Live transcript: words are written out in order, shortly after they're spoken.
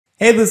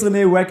Hey, this is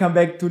Rene, welcome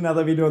back to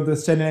another video on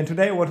this channel, and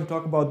today I want to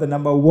talk about the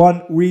number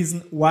one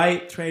reason why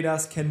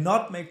traders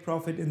cannot make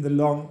profit in the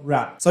long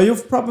run. So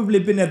you've probably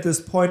been at this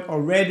point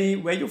already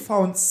where you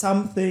found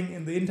something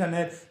in the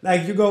internet,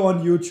 like you go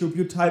on YouTube,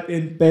 you type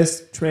in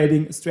best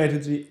trading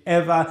strategy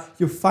ever,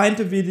 you find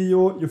a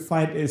video, you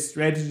find a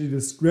strategy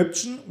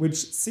description which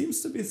seems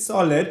to be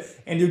solid,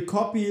 and you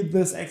copy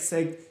this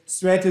exact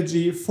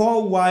strategy for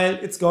a while.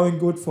 It's going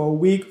good for a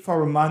week,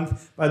 for a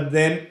month, but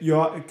then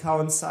your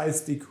account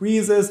size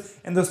decreases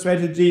and the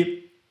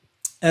strategy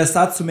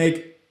starts to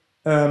make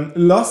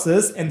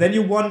losses, and then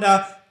you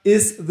wonder,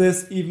 is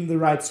this even the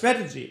right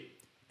strategy?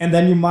 And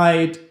then you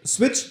might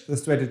switch the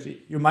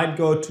strategy. You might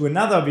go to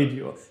another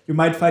video, you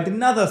might find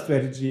another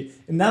strategy,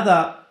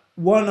 another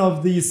one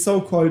of these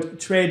so-called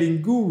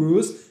trading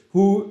gurus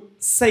who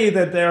say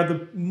that they are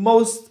the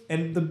most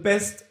and the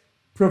best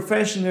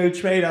professional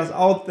traders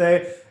out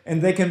there,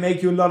 and they can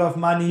make you a lot of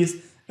money,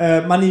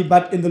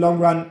 but in the long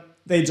run,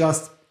 they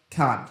just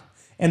can't.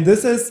 And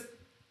this is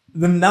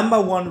the number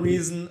one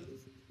reason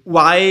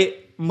why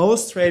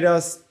most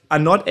traders are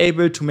not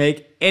able to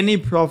make any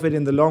profit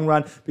in the long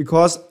run,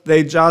 because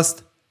they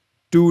just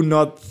do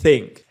not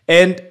think.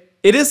 And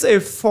it is a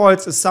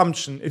false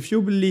assumption if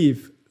you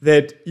believe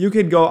that you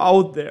can go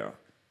out there,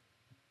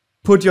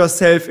 put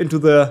yourself into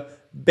the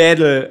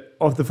battle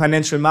of the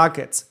financial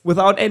markets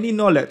without any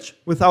knowledge,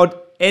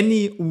 without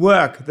any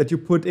work that you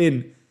put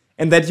in,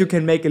 and that you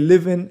can make a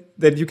living,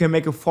 that you can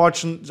make a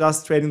fortune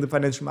just trading the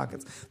financial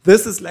markets.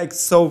 This is like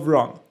so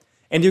wrong.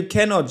 And you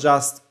cannot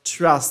just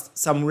trust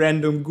some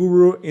random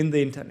guru in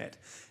the internet.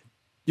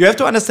 You have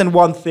to understand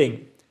one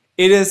thing.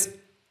 It is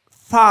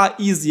far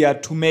easier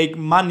to make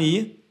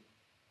money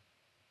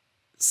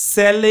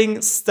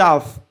selling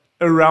stuff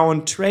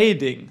around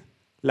trading,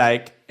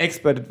 like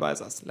expert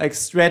advisors, like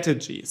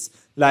strategies,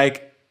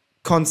 like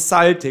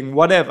consulting,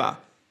 whatever,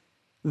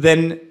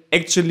 than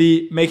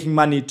actually making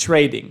money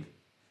trading.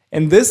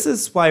 And this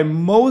is why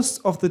most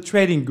of the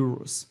trading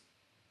gurus,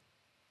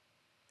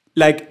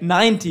 like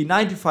 90,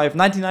 95,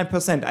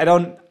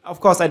 99%, of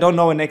course I don't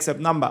know an exact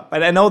number,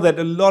 but I know that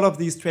a lot of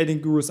these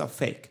trading gurus are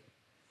fake.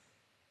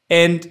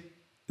 And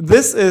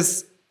this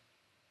is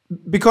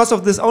because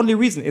of this only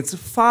reason. It's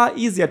far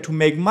easier to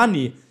make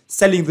money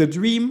selling the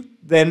dream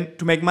than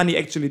to make money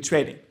actually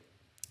trading.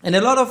 And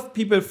a lot of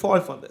people fall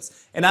for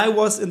this. And I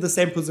was in the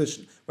same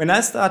position. When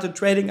I started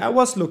trading, I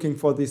was looking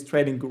for these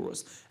trading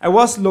gurus. I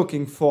was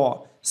looking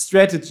for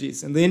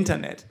strategies in the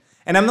internet.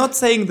 And I'm not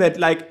saying that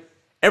like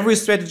every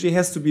strategy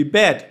has to be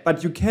bad,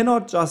 but you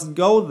cannot just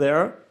go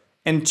there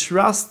and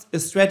trust a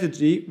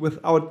strategy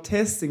without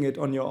testing it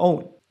on your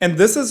own. And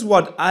this is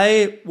what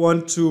I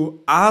want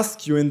to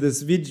ask you in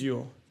this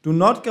video. Do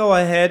not go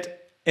ahead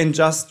and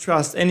just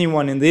trust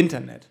anyone in the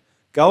internet.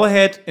 Go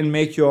ahead and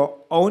make your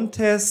own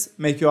tests,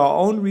 make your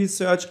own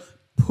research,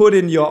 put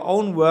in your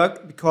own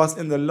work, because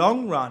in the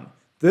long run,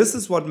 this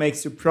is what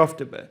makes you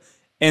profitable.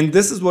 And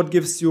this is what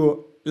gives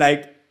you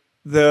like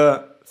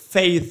the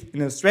faith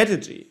in a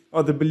strategy,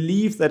 or the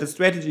belief that a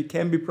strategy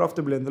can be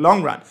profitable in the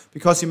long run,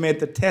 because you made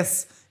the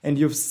tests and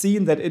you've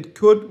seen that it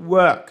could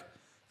work.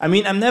 I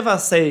mean, I'm never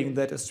saying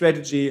that a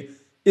strategy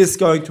is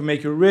going to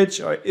make you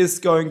rich or is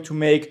going to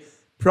make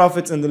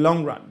profits in the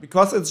long run,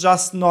 because it's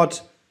just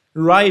not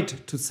right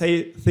to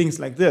say things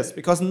like this,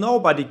 because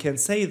nobody can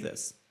say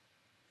this.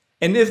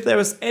 And if there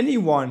is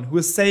anyone who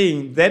is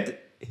saying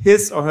that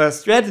his or her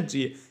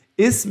strategy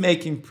is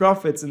making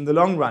profits in the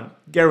long run,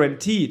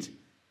 guaranteed,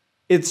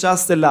 it's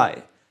just a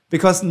lie.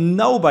 Because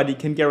nobody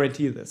can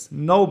guarantee this.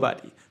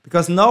 Nobody.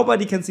 Because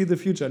nobody can see the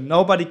future.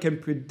 Nobody can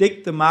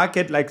predict the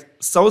market like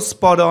so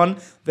spot on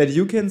that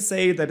you can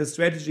say that a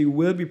strategy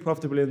will be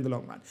profitable in the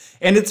long run.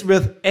 And it's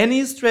with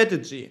any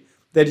strategy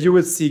that you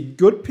will see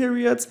good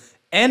periods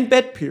and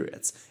bad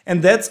periods.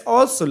 And that's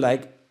also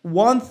like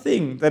one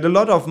thing that a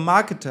lot of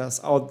marketers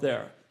out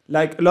there,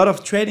 like a lot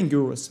of trading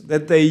gurus,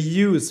 that they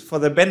use for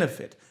their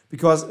benefit,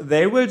 because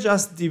they will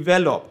just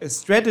develop a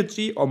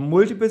strategy or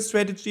multiple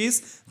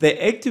strategies. They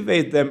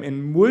activate them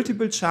in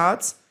multiple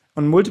charts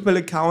on multiple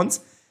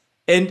accounts.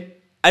 And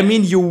I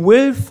mean, you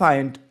will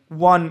find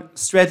one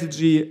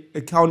strategy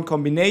account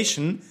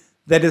combination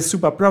that is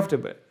super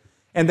profitable.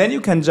 And then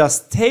you can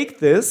just take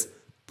this,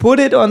 put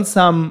it on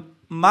some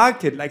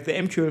market like the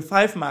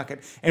MQL5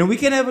 market, and we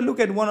can have a look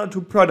at one or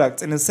two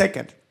products in a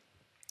second.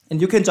 And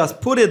you can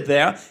just put it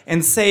there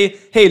and say,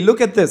 hey,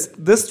 look at this.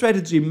 This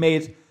strategy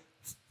made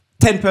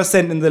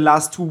 10% in the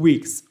last 2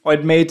 weeks, or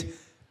it made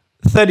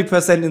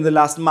 30% in the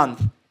last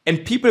month.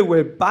 And people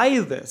will buy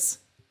this.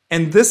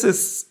 And this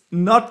is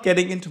not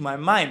getting into my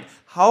mind.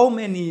 How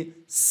many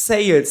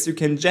sales you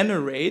can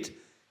generate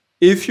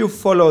if you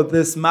follow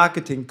this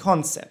marketing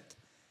concept?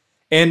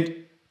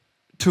 And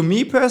to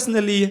me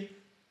personally,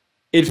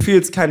 it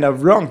feels kind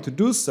of wrong to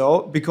do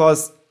so,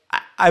 because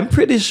I'm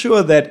pretty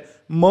sure that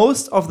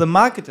most of the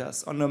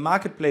marketers on a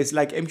marketplace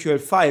like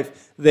MQL5,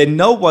 they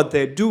know what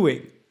they're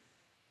doing.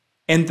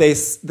 And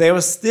they are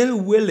still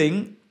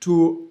willing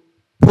to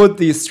put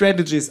these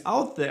strategies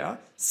out there,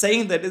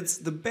 saying that it's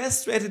the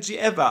best strategy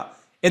ever.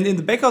 And in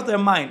the back of their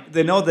mind,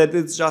 they know that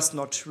it's just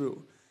not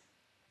true.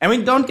 I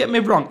mean, don't get me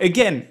wrong.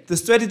 Again, the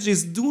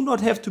strategies do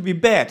not have to be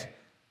bad,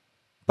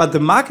 but the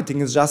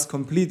marketing is just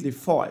completely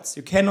false.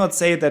 You cannot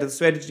say that a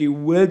strategy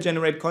will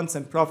generate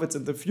constant profits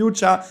in the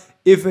future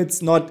if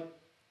it's not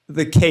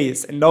the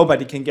case, and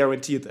nobody can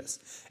guarantee this.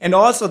 And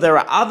also there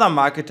are other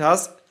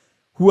marketers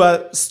who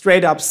are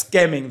straight up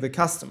scamming the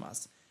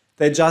customers.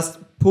 They just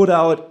put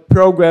out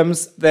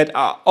programs that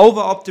are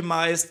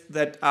over-optimized,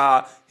 that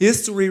are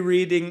history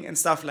reading and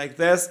stuff like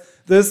this.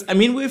 I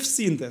mean, we've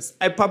seen this.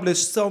 I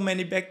published so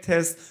many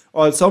backtests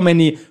or so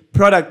many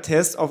product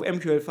tests of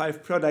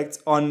MQL5 products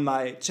on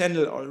my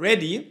channel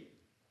already.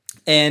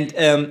 And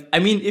I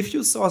mean, if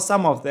you saw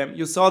some of them,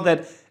 you saw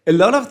that a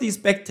lot of these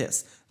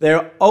backtests,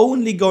 they're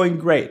only going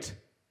great.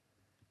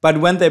 But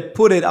when they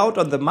put it out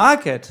on the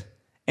market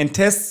and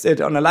test it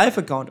on a live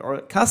account,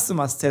 or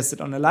customers test it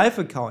on a live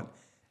account,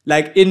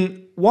 like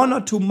in 1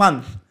 or 2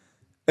 months,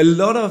 a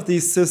lot of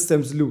these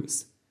systems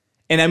lose.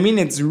 And I mean,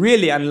 it's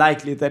really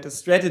unlikely that a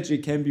strategy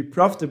can be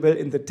profitable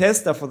in the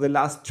tester for the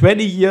last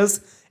 20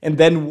 years, and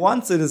then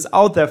once it is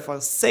out there for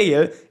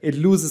sale, it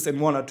loses in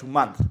 1 or 2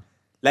 months.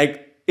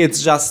 Like,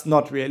 it's just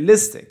not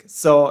realistic.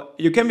 So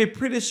you can be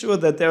pretty sure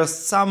that there's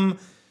some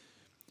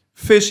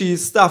fishy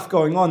stuff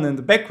going on in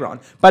the background.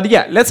 But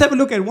yeah, let's have a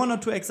look at 1 or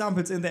 2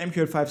 examples in the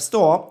MQL5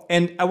 store.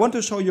 And I want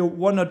to show you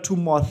 1 or 2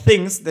 more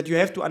things that you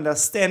have to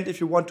understand if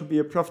you want to be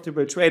a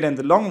profitable trader in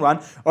the long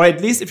run, or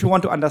at least if you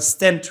want to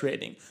understand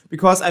trading.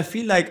 Because I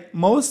feel like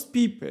most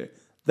people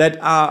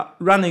that are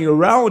running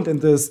around in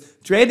this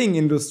trading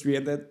industry,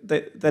 and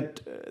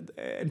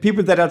and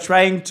people that are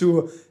trying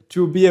to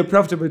be a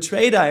profitable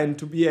trader and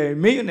to be a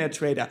millionaire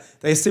trader,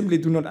 they simply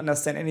do not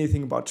understand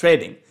anything about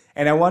trading.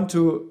 And I want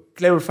to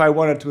clarify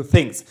 1 or 2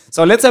 things.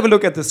 So let's have a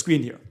look at the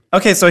screen here.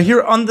 Okay, so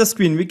here on the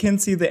screen, we can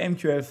see the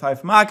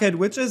MQL5 market,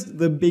 which is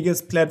the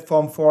biggest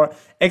platform for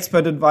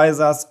expert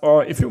advisors,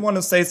 or if you want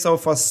to say so,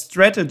 for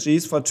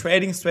strategies, for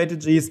trading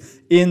strategies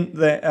in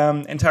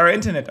the entire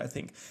internet, I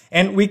think.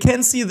 And we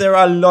can see there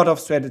are a lot of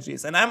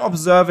strategies. And I'm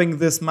observing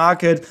this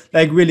market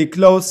like really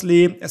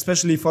closely,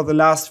 especially for the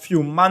last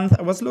few months.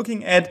 I was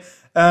looking at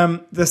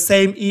the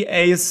same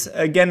EAs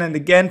again and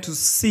again to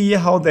see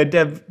how they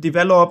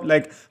develop,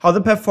 like how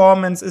the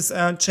performance is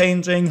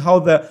changing, how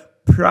the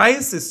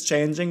price is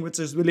changing, which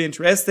is really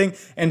interesting,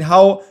 and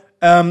how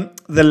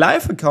the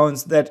live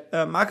accounts that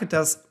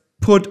marketers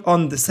put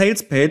on the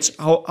sales page,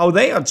 how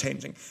they are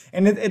changing.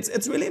 And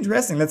it's really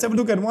interesting. Let's have a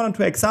look at 1 or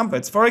 2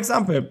 examples. For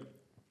example,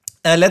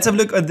 let's have a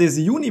look at this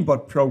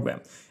Unibot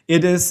program.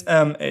 It is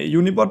a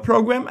Unibot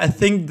program. I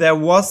think there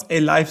was a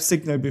live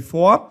signal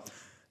before.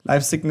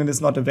 Live signal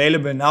is not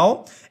available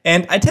now.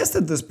 And I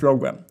tested this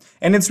program.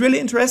 And it's really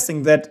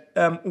interesting that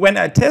when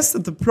I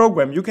tested the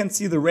program, you can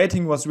see the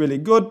rating was really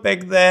good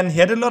back then. He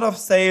had a lot of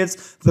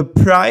sales. The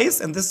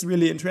price, and this is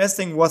really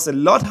interesting, was a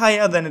lot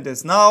higher than it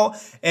is now.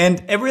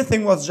 And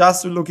everything was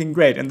just looking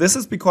great. And this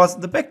is because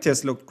the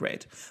backtest looked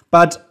great.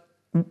 But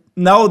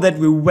now that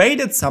we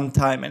waited some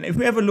time, and if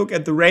we have a look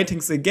at the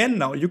ratings again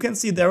now, you can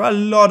see there are a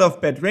lot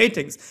of bad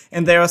ratings.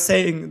 And they are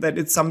saying that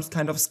it's some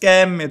kind of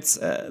scam. It's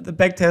the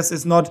backtest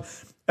is not...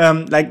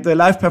 like the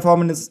live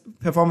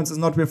performance is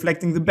not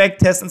reflecting the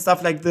backtest and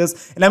stuff like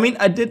this. And I mean,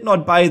 I did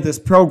not buy this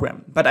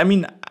program, but I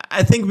mean,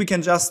 I think we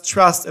can just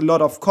trust a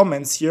lot of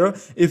comments here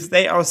if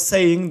they are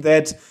saying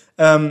that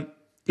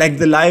like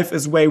the live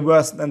is way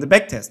worse than the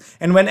backtest.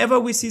 And whenever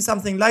we see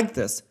something like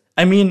this,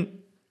 I mean,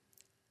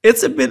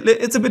 it's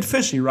a bit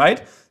fishy,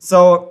 right?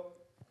 So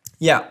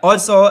yeah,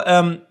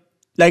 also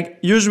like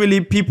usually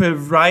people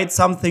write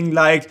something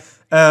like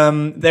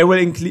they will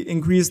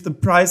increase the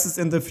prices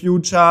in the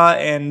future,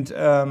 and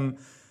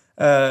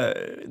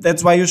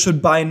that's why you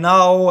should buy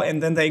now,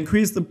 and then they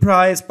increase the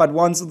price, but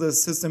once the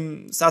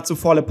system starts to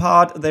fall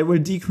apart, they will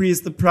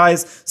decrease the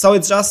price. So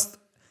it's just,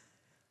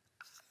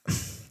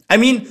 I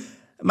mean,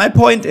 my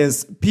point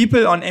is,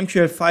 people on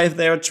MQL5,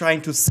 they are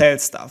trying to sell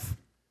stuff.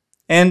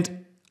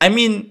 And I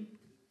mean,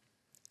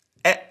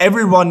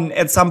 everyone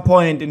at some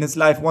point in his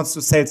life wants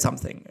to sell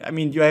something. I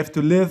mean, you have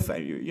to live,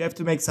 you have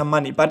to make some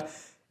money, but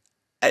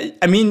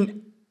I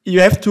mean, you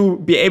have to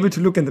be able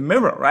to look in the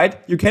mirror, right?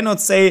 You cannot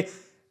say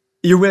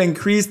you will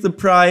increase the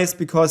price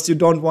because you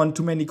don't want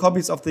too many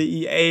copies of the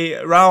EA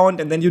around,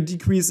 and then you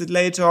decrease it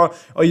later,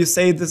 or you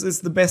say this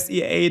is the best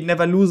EA, it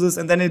never loses,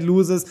 and then it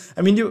loses.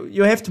 I mean,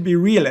 you have to be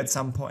real at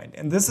some point.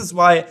 And this is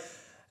why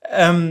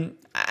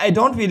I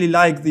don't really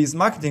like these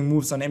marketing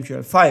moves on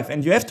MQL5,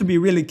 and you have to be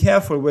really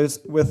careful with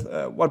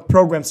what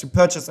programs you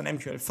purchase on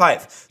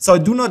MQL5. So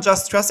do not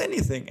just trust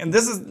anything. And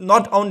this is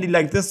not only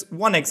like this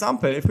one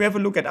example. If we have a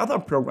look at other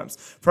programs,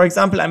 for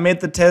example, I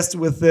made the test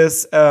with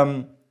this,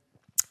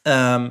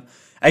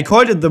 I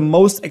called it the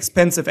most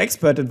expensive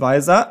expert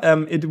advisor.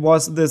 It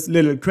was this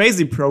little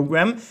crazy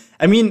program.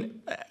 I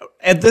mean,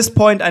 at this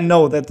point, I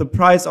know that the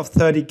price of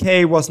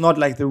 30K was not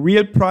like the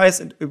real price.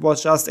 It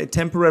was just a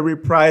temporary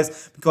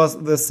price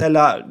because the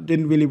seller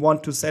didn't really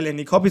want to sell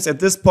any copies at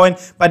this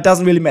point, but it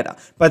doesn't really matter.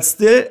 But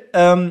still,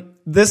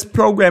 this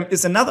program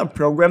is another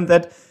program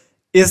that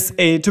is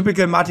a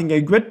typical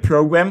martingale grid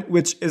program,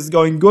 which is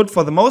going good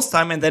for the most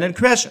time and then it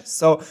crashes.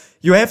 So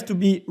you have to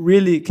be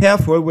really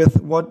careful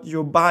with what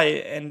you buy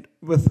and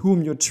with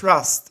whom you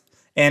trust.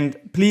 And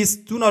please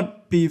do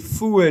not be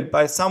fooled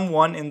by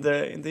someone in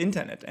the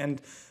internet.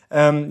 And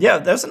yeah,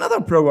 there's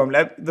another program,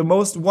 like the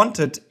most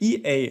wanted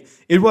EA.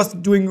 It was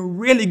doing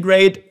really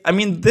great. I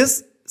mean,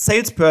 this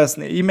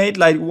salesperson, he made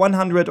like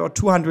 100 or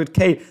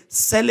 200K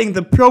selling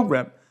the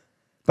program.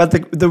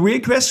 But the real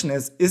question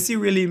is he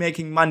really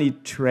making money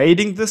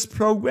trading this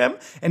program?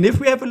 And if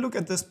we have a look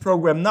at this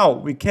program now,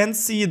 we can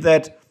see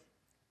that,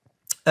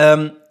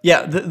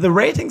 yeah, the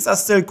ratings are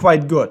still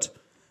quite good.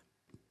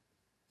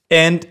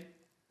 And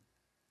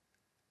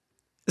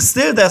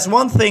still, there's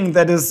one thing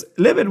that is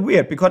a little bit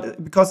weird,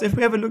 because if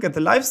we have a look at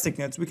the live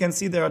signals, we can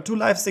see there are 2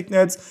 live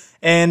signals,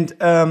 and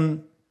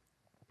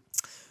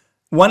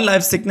one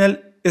live signal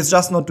is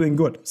just not doing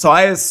good. So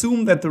I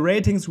assume that the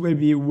ratings will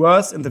be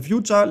worse in the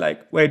future,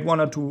 like wait 1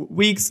 or 2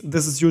 weeks.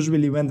 This is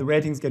usually when the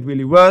ratings get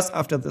really worse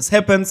after this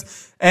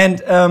happens.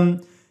 And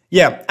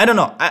yeah, I don't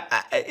know.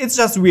 It's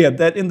just weird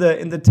that in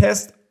the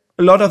test,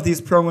 a lot of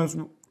these programs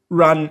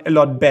run a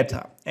lot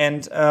better.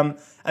 And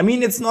I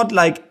mean, it's not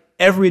like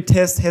every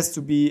test has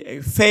to be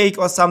a fake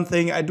or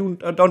something. I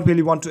don't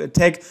really want to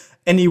attack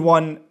any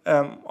one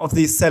of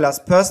these sellers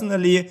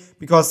personally,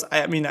 because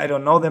I mean, I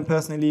don't know them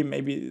personally.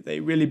 Maybe they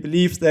really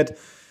believe that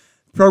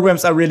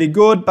programs are really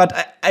good.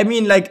 But I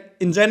mean, like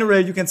in general,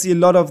 you can see a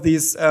lot of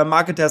these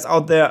marketers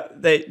out there,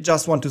 they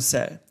just want to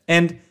sell.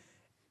 And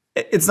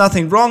it's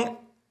nothing wrong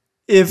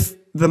if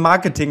the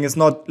marketing is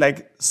not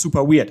like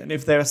super weird, and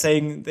if they're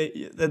saying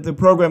that the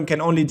program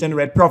can only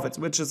generate profits,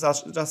 which is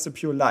just a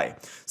pure lie.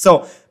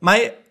 So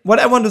what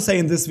I want to say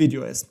in this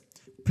video is,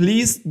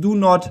 please do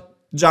not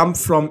jump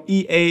from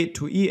EA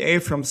to EA,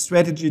 from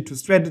strategy to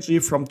strategy,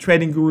 from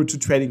trading guru to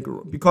trading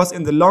guru, because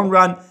in the long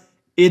run,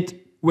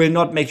 it will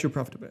not make you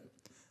profitable.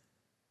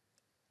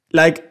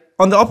 Like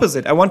on the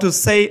opposite, I want to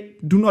say,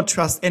 do not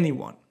trust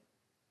anyone.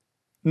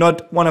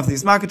 Not one of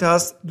these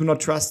marketers, do not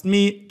trust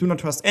me, do not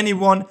trust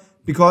anyone,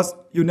 because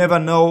you never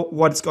know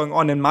what's going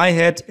on in my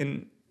head,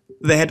 in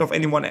the head of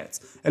anyone else.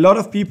 A lot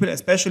of people,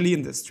 especially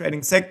in this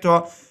trading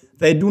sector,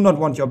 they do not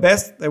want your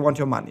best, they want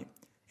your money.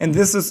 And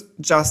this is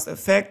just a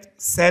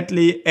fact,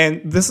 sadly,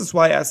 and this is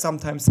why I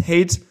sometimes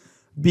hate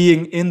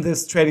being in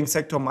this trading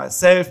sector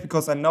myself,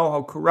 because I know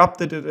how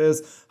corrupted it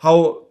is,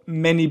 how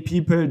many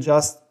people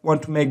just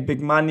want to make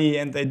big money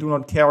and they do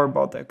not care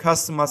about their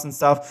customers and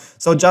stuff.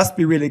 So just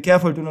be really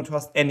careful, do not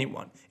trust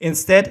anyone.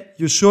 Instead,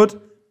 you should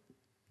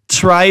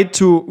try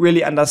to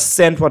really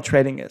understand what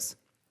trading is.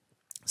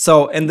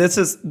 So, and this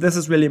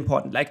is really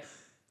important. Like,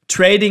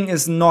 trading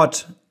is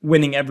not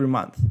winning every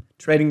month.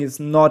 Trading is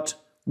not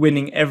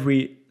winning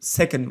every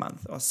second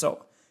month or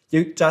so.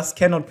 You just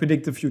cannot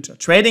predict the future.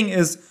 Trading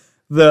is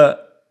the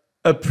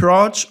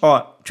approach,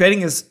 or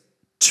trading is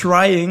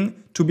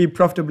trying to be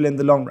profitable in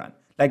the long run.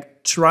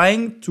 Like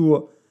trying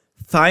to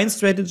find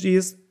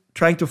strategies,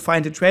 trying to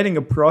find a trading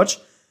approach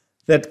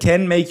that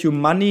can make you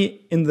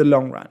money in the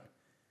long run.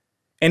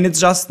 And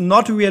it's just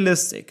not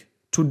realistic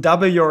to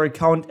double your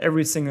account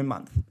every single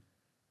month.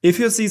 If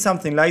you see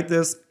something like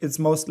this, it's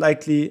most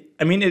likely,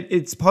 I mean,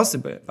 it's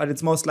possible, but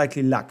it's most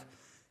likely luck.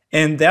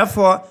 And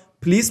therefore,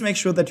 please make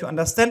sure that you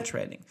understand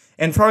trading.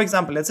 And for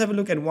example, let's have a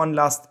look at one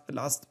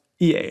last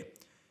EA.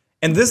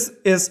 And this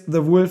is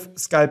the Wolf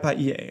Scalper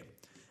EA.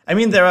 I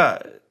mean,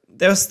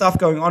 there's stuff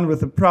going on with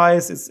the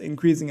price. It's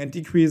increasing and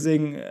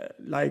decreasing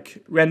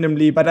like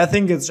randomly, but I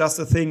think it's just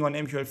a thing on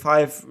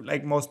MQL5,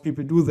 like most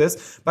people do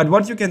this. But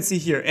what you can see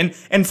here,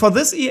 and for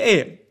this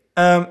EA,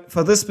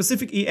 for this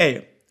specific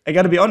EA, I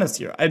gotta be honest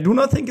here, I do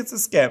not think it's a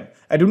scam.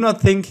 I do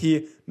not think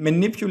he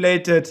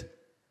manipulated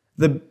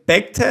the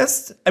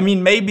backtest. I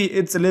mean, maybe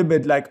it's a little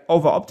bit like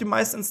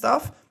over-optimized and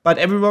stuff, but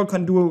everyone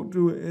can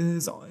do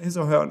his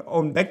or her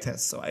own backtest,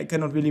 so I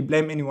cannot really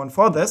blame anyone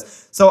for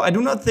this. So I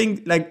do not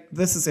think like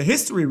this is a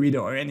history reader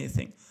or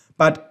anything.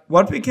 But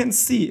what we can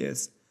see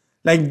is,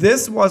 like,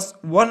 this was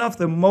one of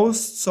the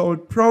most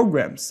sold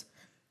programs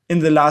in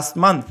the last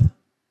month,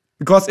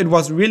 because it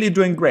was really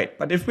doing great.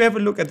 But if we have a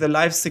look at the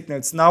live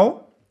signals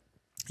now,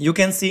 you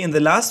can see in the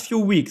last few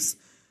weeks,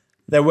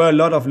 there were a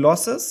lot of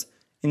losses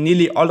in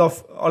nearly all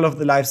of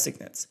the live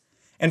signals.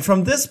 And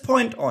from this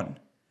point on,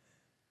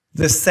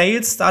 the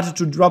sales started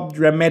to drop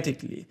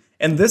dramatically.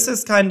 And this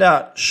is kind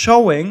of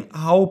showing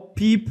how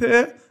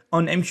people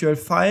on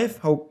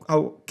MQL5,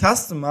 how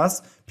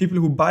customers, people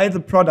who buy the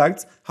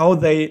products, how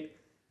they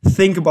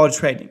think about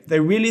trading. They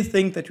really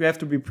think that you have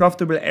to be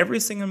profitable every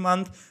single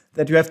month,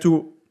 that you have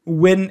to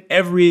win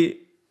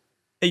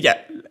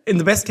in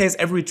the best case,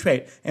 every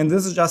trade. And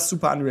this is just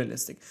super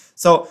unrealistic.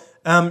 So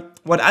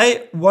what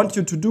I want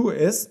you to do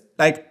is,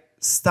 like,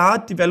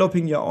 start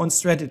developing your own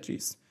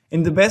strategies.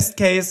 In the best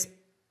case,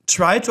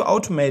 try to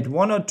automate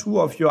 1 or 2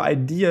 of your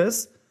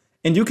ideas.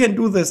 And you can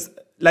do this,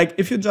 like,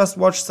 if you just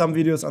watch some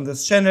videos on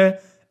this channel.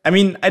 I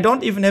mean, you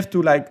don't even have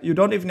to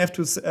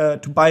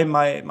buy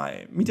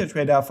my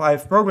MetaTrader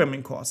 5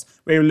 programming course,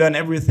 where you learn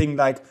everything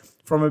like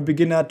from a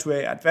beginner to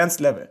an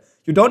advanced level.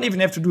 You don't even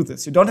have to do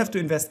this. You don't have to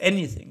invest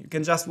anything. You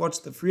can just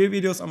watch the free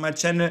videos on my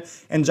channel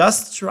and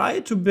just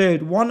try to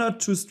build 1 or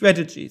 2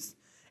 strategies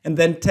and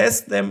then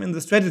test them in the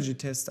strategy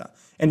tester.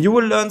 And you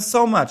will learn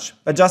so much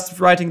by just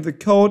writing the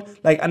code,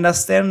 like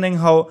understanding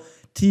how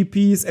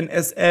TPs and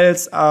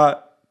SLs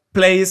are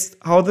placed,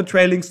 how the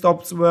trailing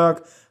stops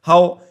work,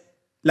 how,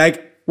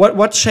 like,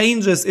 what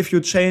changes if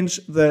you change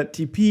the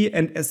TP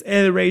and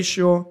SL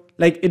ratio.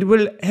 Like, it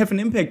will have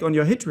an impact on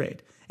your hit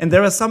rate. And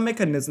there are some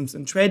mechanisms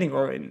in trading,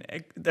 or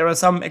there are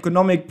some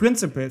economic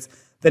principles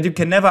that you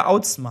can never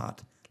outsmart.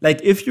 Like,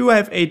 if you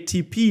have a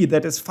TP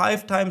that is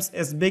 5 times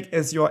as big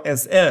as your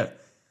SL,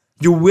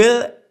 you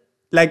will,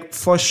 like,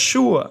 for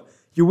sure,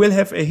 you will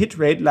have a hit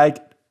rate like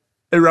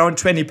around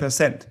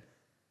 20%,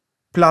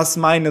 plus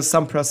minus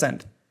some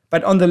percent.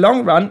 But on the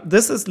long run,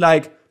 this is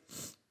like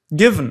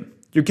given.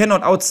 You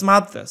cannot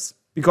outsmart this,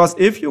 because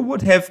if you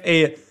would have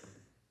a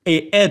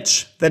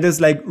edge that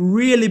is like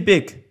really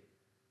big,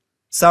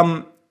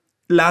 some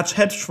large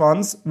hedge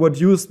funds would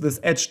use this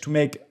edge to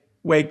make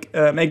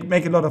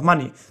a lot of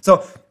money.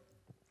 So,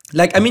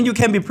 like, I mean, you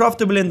can be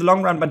profitable in the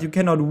long run, but you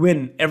cannot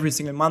win every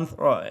single month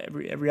or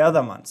every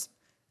other month.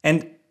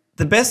 And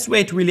the best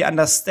way to really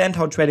understand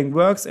how trading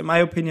works, in my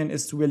opinion,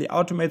 is to really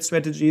automate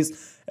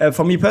strategies.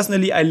 For me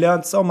personally, I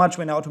learned so much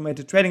when I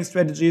automated trading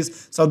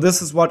strategies. So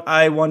this is what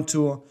I want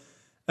to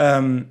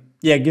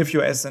give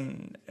you as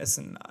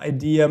an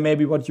idea,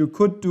 maybe what you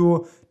could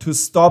do to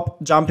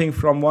stop jumping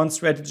from one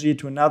strategy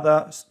to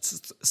another,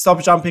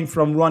 stop jumping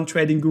from one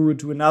trading guru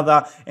to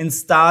another, and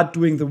start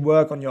doing the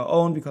work on your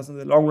own, because in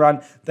the long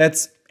run,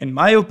 that's, in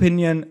my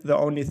opinion, the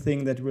only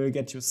thing that will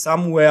get you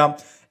somewhere.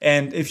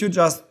 And if you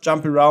just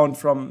jump around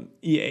from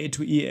EA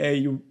to EA,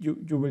 you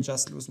will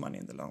just lose money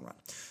in the long run.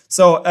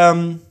 So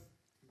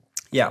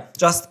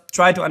just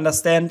try to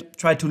understand,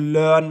 try to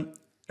learn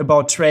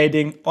about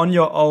trading on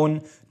your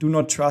own. Do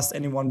not trust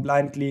anyone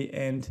blindly.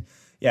 And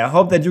I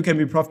hope that you can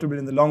be profitable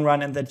in the long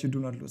run and that you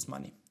do not lose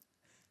money.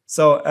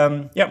 So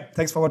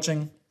thanks for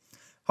watching.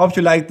 Hope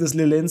you liked this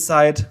little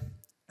insight.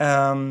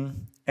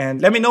 And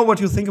let me know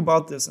what you think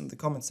about this in the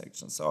comment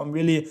section. So I'm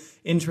really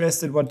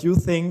interested what you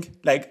think.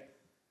 Like,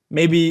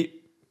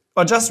 maybe,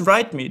 or just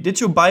write me.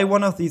 Did you buy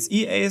one of these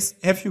EAs?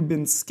 Have you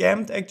been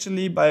scammed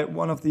actually by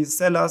one of these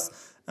sellers?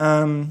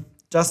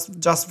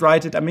 Just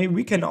write it. I mean,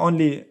 we can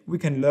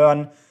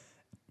learn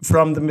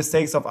from the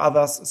mistakes of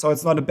others. So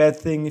it's not a bad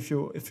thing if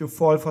you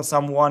fall for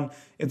someone.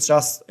 It's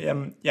just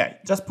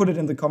just put it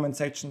in the comment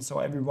section so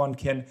everyone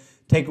can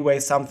take away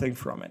something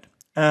from it.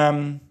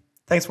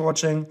 Thanks for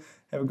watching.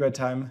 Have a great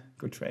time.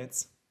 Good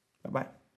trades. Bye-bye.